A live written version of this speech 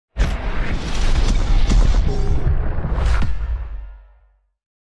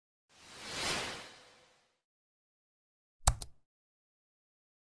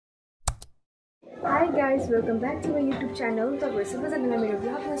Hi guys, welcome back to my YouTube channel.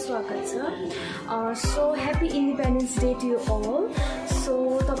 So happy Independence Day to you all.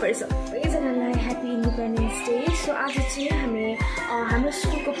 So happy Independence Day. So आज चाहिँ हामी हाम्रो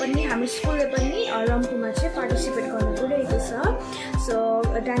स्कुलको पनि हाम्रो स्कुलले पनि रम्फूमा चाहिँ पार्टिसिपेट गर्न गइरहेको छ. So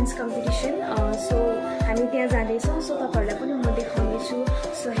dance competition. So हामी त्यहाँ जाँदैछौँ. So तपाईहरुलाई पनि म देखाउने छु.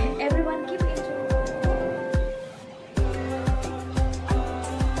 So everyone keep enjoying.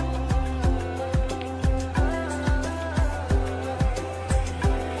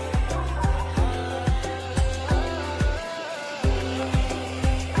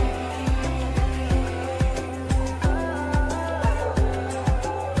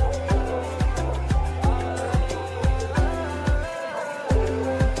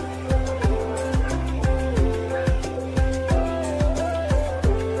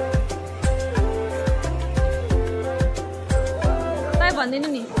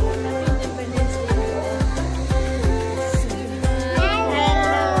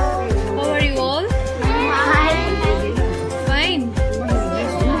 How are you all? Fine.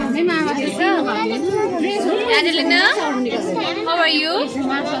 Adelina, how are you?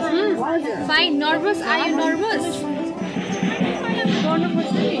 Fine. Nervous? Are you nervous?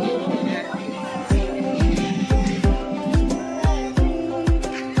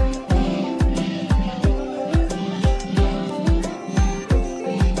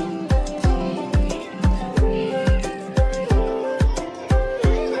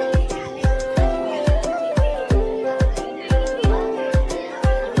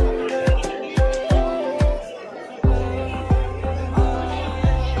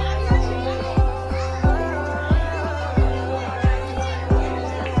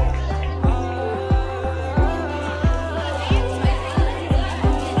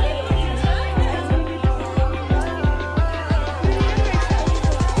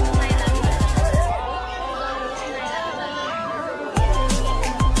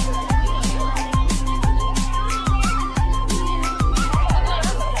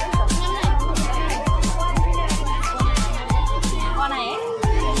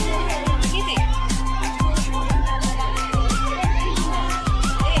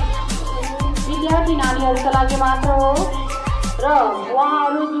 नानीहरुका लागि मात्र हो र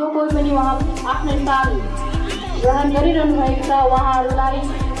उहाँहरु जो कोही पनि वहाँ आफ्नो स्थान ग्रहण गरिरहनु भएको छ उहाँहरुलाई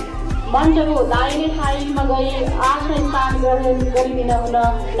मञ्चको दाहिने साइडमा गई आफ्नो स्थान ग्रहण गरिदिन हुन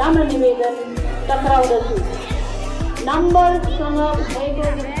नम्र निवेदन टक्राउँदछु. नम्बरसँग भएको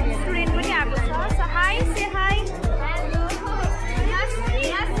स्टुडेन्ट पनि आएको छ. So hi, say hi. Hello.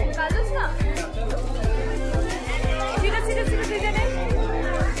 Yes, काल्नुस् न. सिधा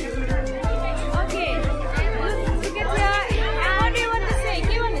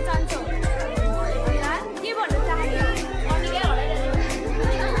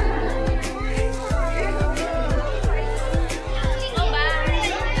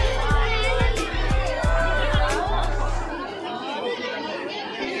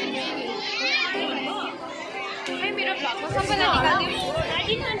I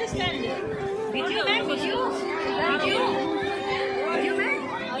didn't understand it. Video, man. Okay.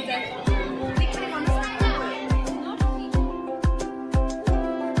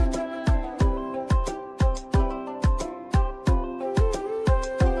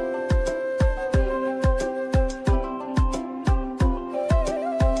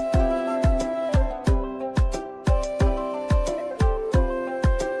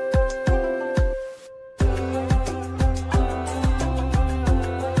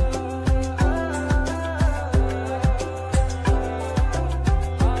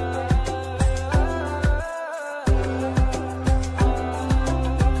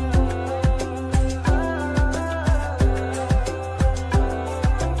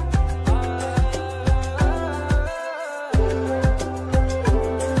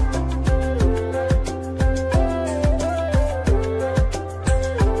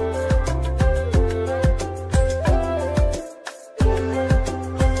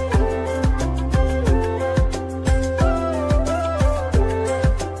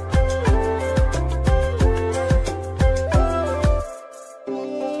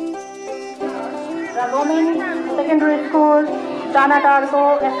 Secondary school चानाटारको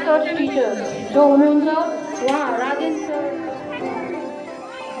expert teacher जो हुनुहुन्छ उहाँ Rajen sir.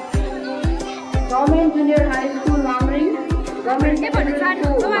 Government junior high school Mamring, government secondary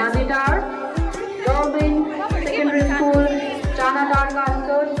school मानेटार, government secondary school चानाटारका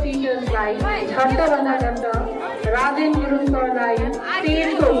expert टिचर्सलाई घण्टभन्दा घण्ट Rajen Gurung सरलाई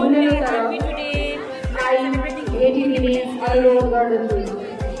स्टेजको हुनेको तरफ भेटिदिने अनुरोध गर्दछु.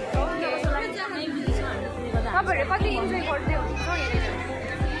 तपाईहरुले कति इन्जोय गर्दै हुनुहुन्छ?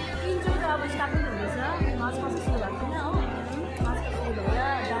 इन्जोय त अब स्टार्ट नै हुँदैछ.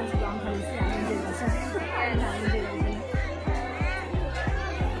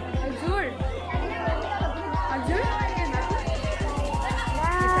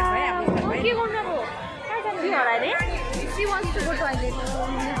 wants to go toilet.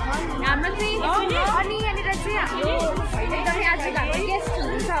 हाम्रो चाहिँ अनि यहाँनिर चाहिँ हाम्रो एकदमै आज हाम्रो गेस्ट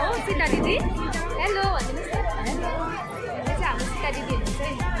हुनुहुन्छ हो सीता दिदी हेलो भन्दिनुहोस् न यो चाहिँ हाम्रो सीता दिदी हुनुहुन्छ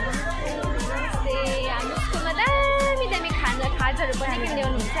है हाम्रो स्कुलमा दामी दामी खाजाहरू पनि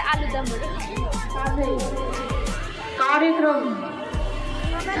ल्याउनुहुन्छ आलुदमहरू कार्यक्रम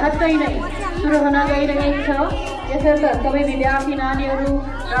झट्टै नै सुरु हुन गइरहेको छ यसर्थ सबै विद्यार्थी नानीहरू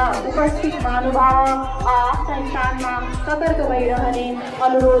र उपस्थित महानुभाव आफ्ना स्थानमा सतर्क भइरहने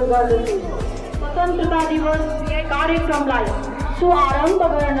अनुरोध गर्दछु स्वतन्त्रता दिवस कार्यक्रमलाई शुभारम्भ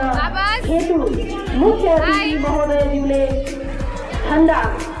गर्न हेतु मुख्य अतिथि महोदयज्यूले झण्डा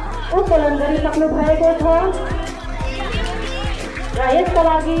उत्तोलन गरिसक्नु भएको छ र यसका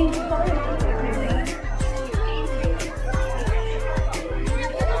लागि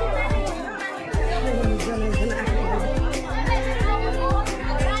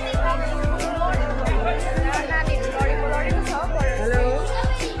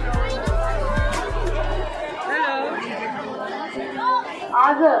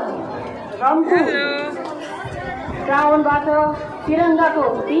आज रम्फू रावणबाट तिरङ्गाको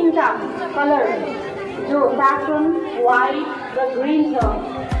 3टा कलर जो प्यासन व्हाइट र ग्रीन छ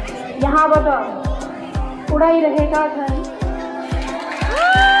यहाँबाट उडाइरहेका छन्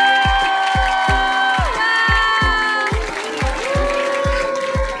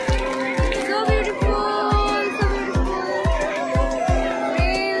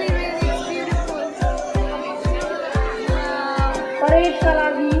परेडका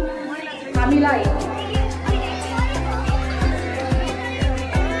लागि हामीलाई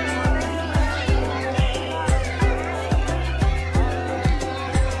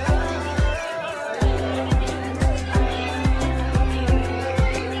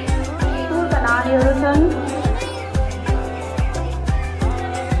नानीहरू छन्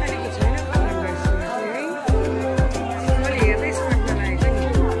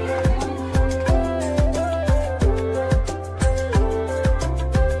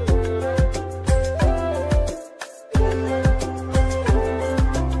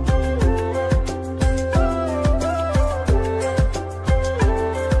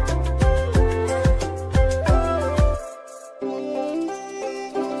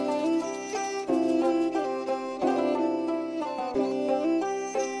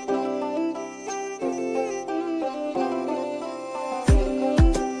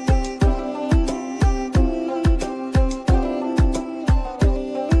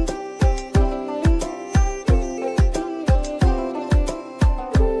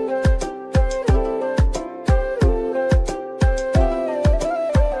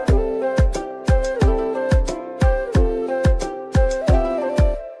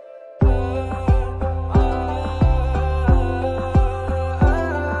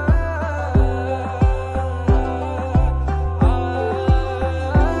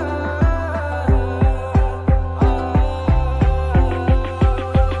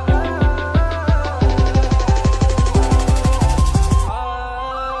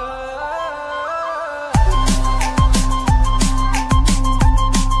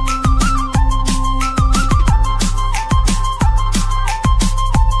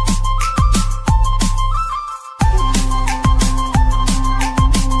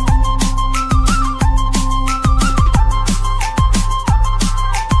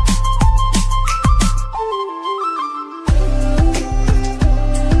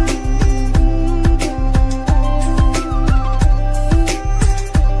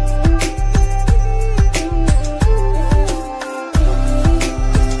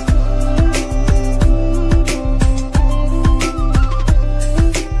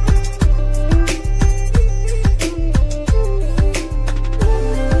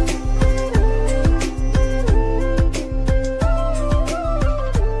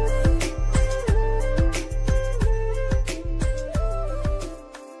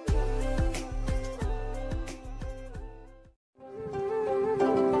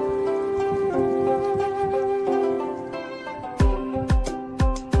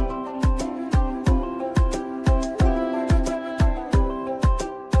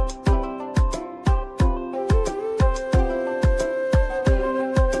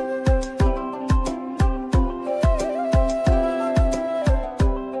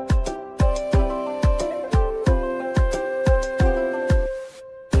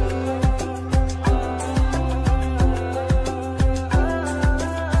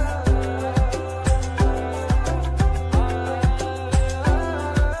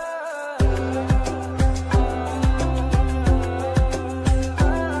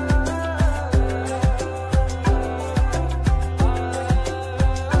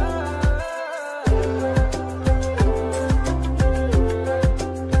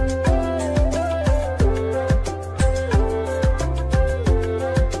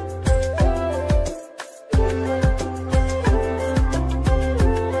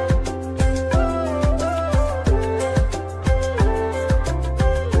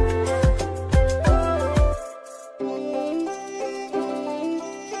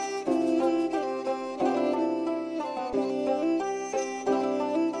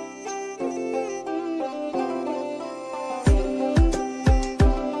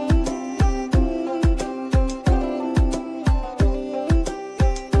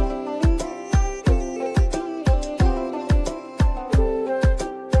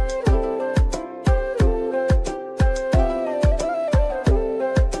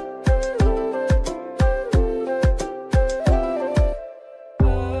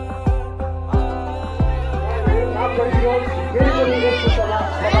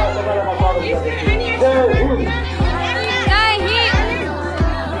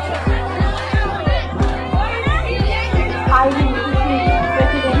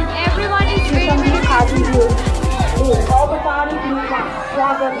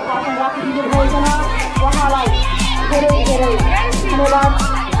सम्झना उहाँलाई धेरै धेरै धन्यवाद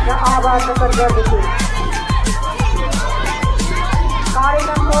र आभार प्रकट गर्दछु।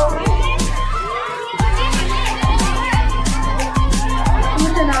 कार्यक्रमको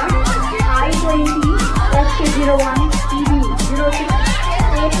सूचना I-20 SK01 TV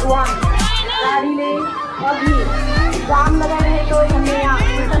 0681 गाडीले अघि जाम लगाइरहेको भन्ने यहाँ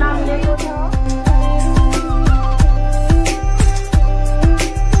सूचना मिलेको छ।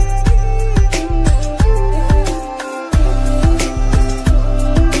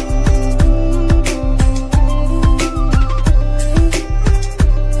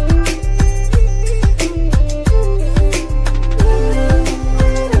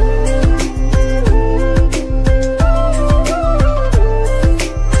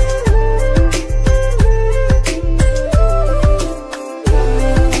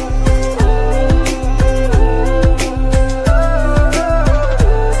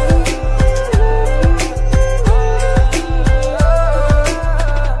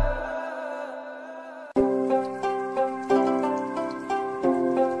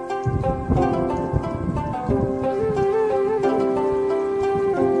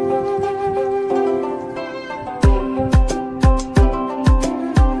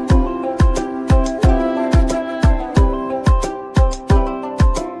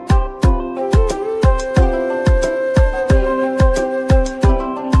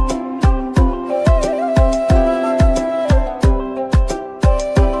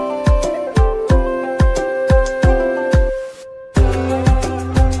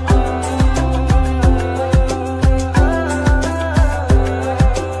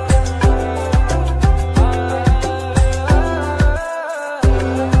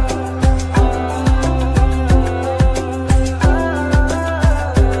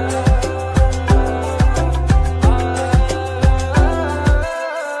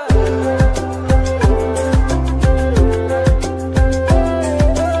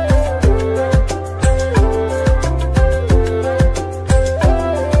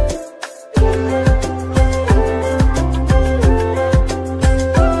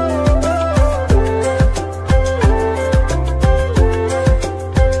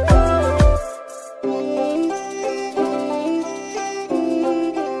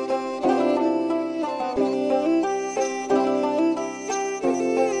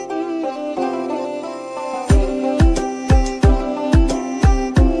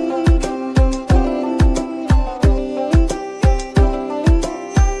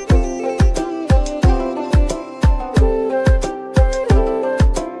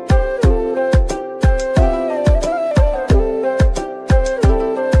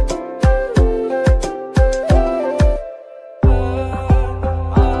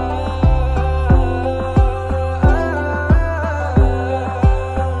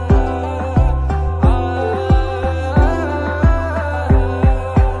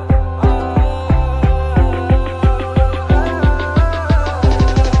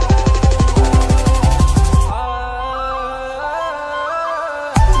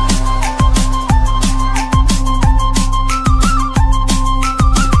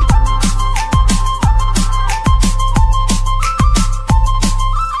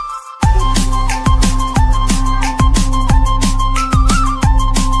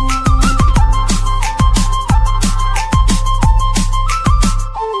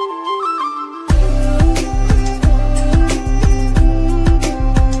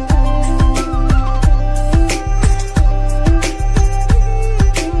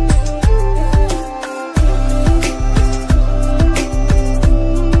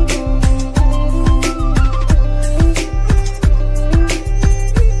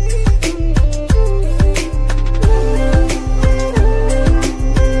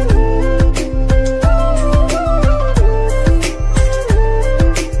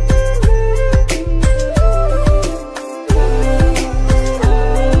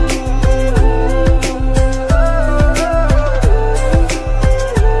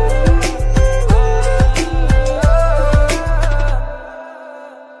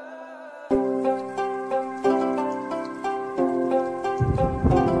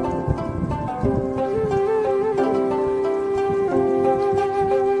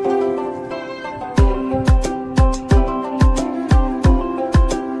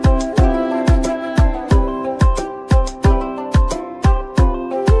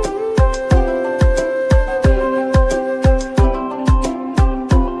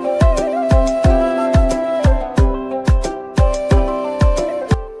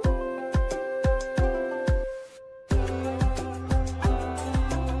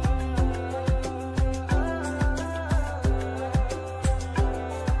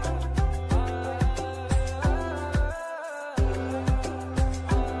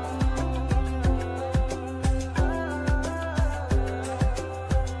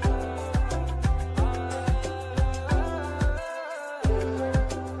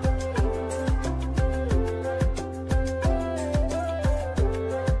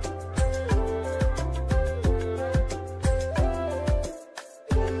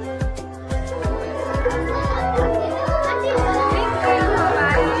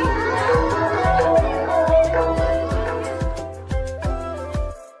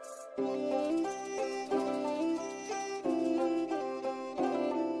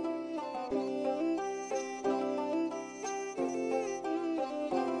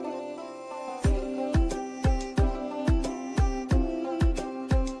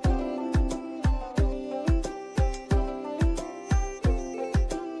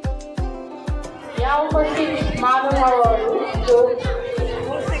 यहाँ उपस्थित महानुभावहरू जो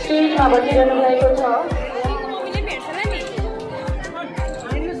स्टेजमा बसिरहनु भएको छ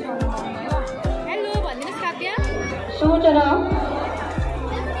सूचना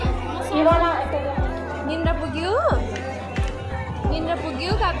निन्द्रा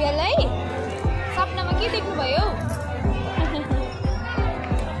पुग्यो काव्यलाई सपनामा के देख्नुभयो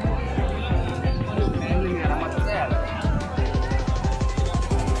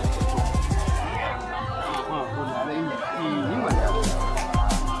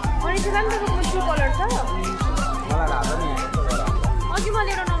कलर छ अघि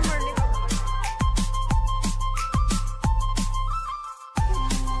मैले एउटा नम्बर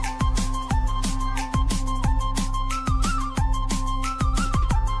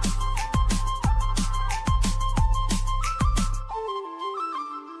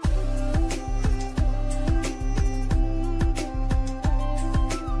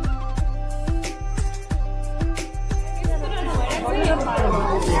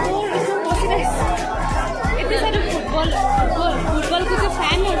फुटबलको त्यो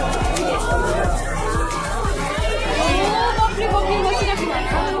फ्यानहरू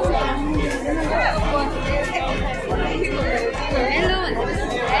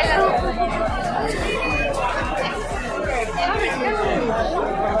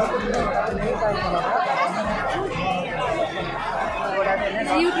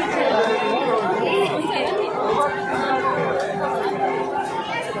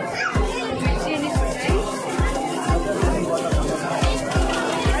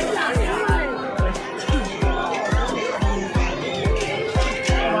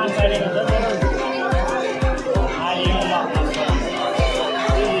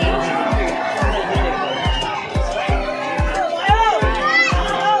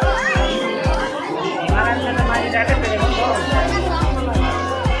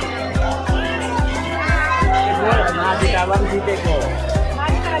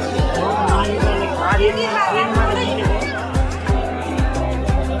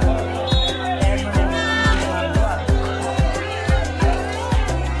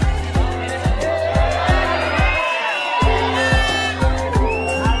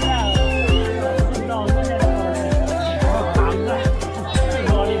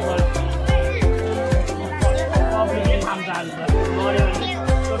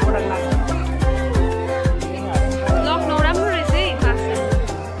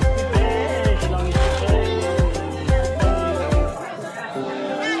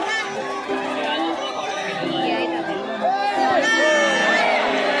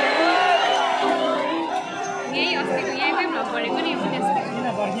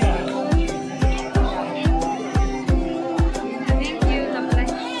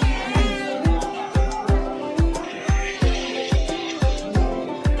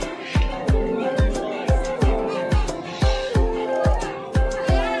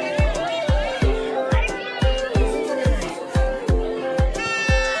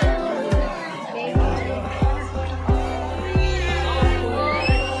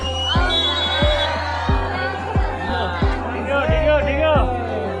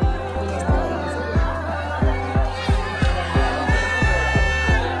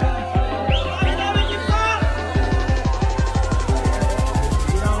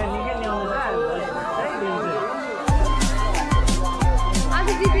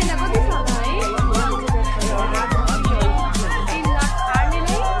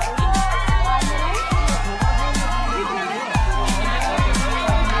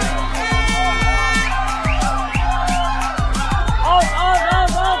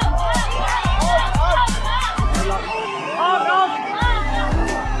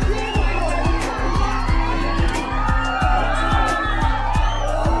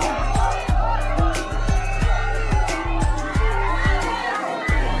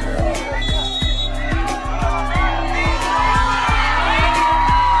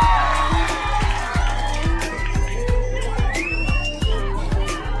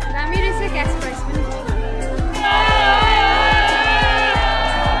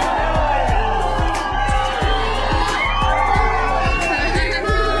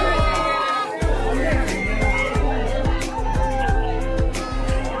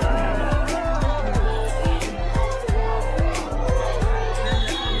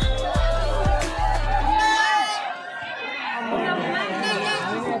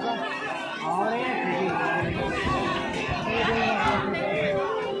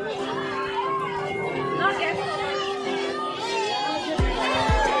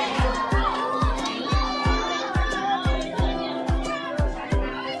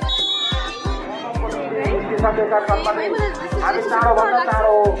सकेका छन् भने हामी चाँडोभन्दा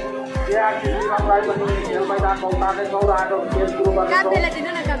चाँडो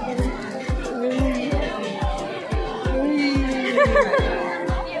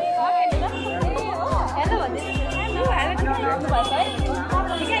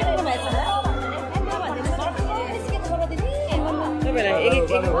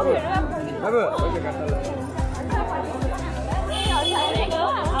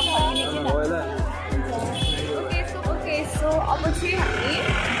So अब चाहिँ हामी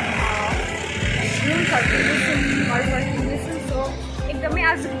रुम फर्किँदैछौँ। सो एकदमै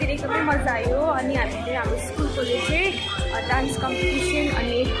आजको दिन एकदमै मजा आयो। अनि हामीले हाम्रो स्कुलकोले चाहिँ डान्स कम्पिटिसन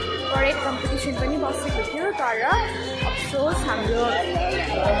अनि परेड कम्पिटिसन पनि बसेको थियो, तर अफसोस हाम्रो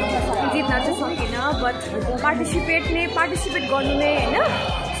जित्न चाहिँ सकेन। बट पार्टिसिपेट गर्नु नै होइन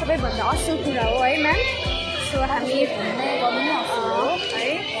सबैभन्दा असल कुरा हो है म्याम। सो हामी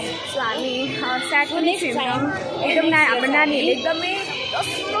स्याड पनि थियौँ एकदम। हाम्रो नानीहरूले एकदमै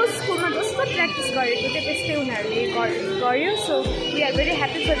जस्तो स्कुलमा जस्तो प्र्याक्टिस गरेको थियो त्यस्तै उनीहरूले गर्यो। So we are very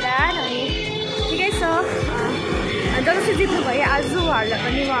happy for that. अनि ठिकै छ, जसले जित्नु भयो आज उहाँहरूलाई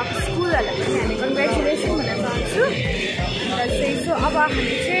पनि उहाँको स्कुलहरूलाई पनि हामी कङ्ग्रेचुलेसन भन्न चाहन्छु। सो अब हामी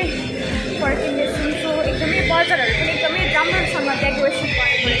चाहिँ फर्किँदैछौँ। सो एकदमै बजारहरू पनि एकदमै राम्रोसँग डेकोरेसन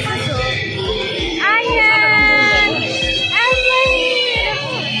गरेको रहेछ। सो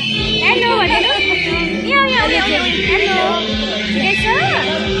हेलो हेलो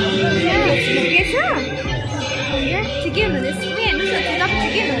ठिकै छ ठिकै हुनुहुँदैछ नि? हेर्नुहोस् न तपाईँ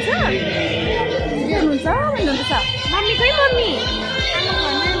ठिकै हुनुहुन्छ भन्नुहुँदैछ। मम्मी खै मम्मी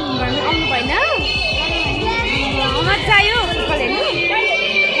घरमा आउनु भएन? मजा आयो फुटबल हेर्नु?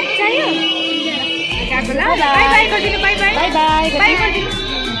 मजा आयो गएको ल। बाई बाई गरिदिनु, by by by by by गरिदिनु।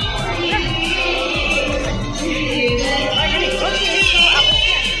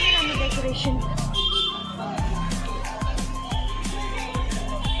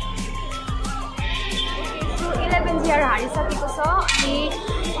 हारिसकेको छ अनि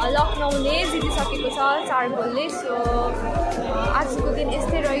लखनऊले जितिसकेको छ 4 गोलले। सो आजको दिन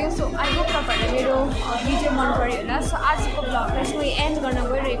यस्तै रह्यो। सो आई होप तपाईँहरूलाई मेरो भिडियो मन पऱ्यो होला। सो आजको भ्लगलाई चाहिँ एन्ड गर्न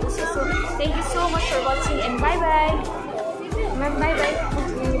गइरहेको छु। So thank you so much for watching and by by ma'am. By by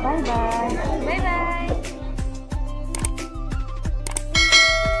by by.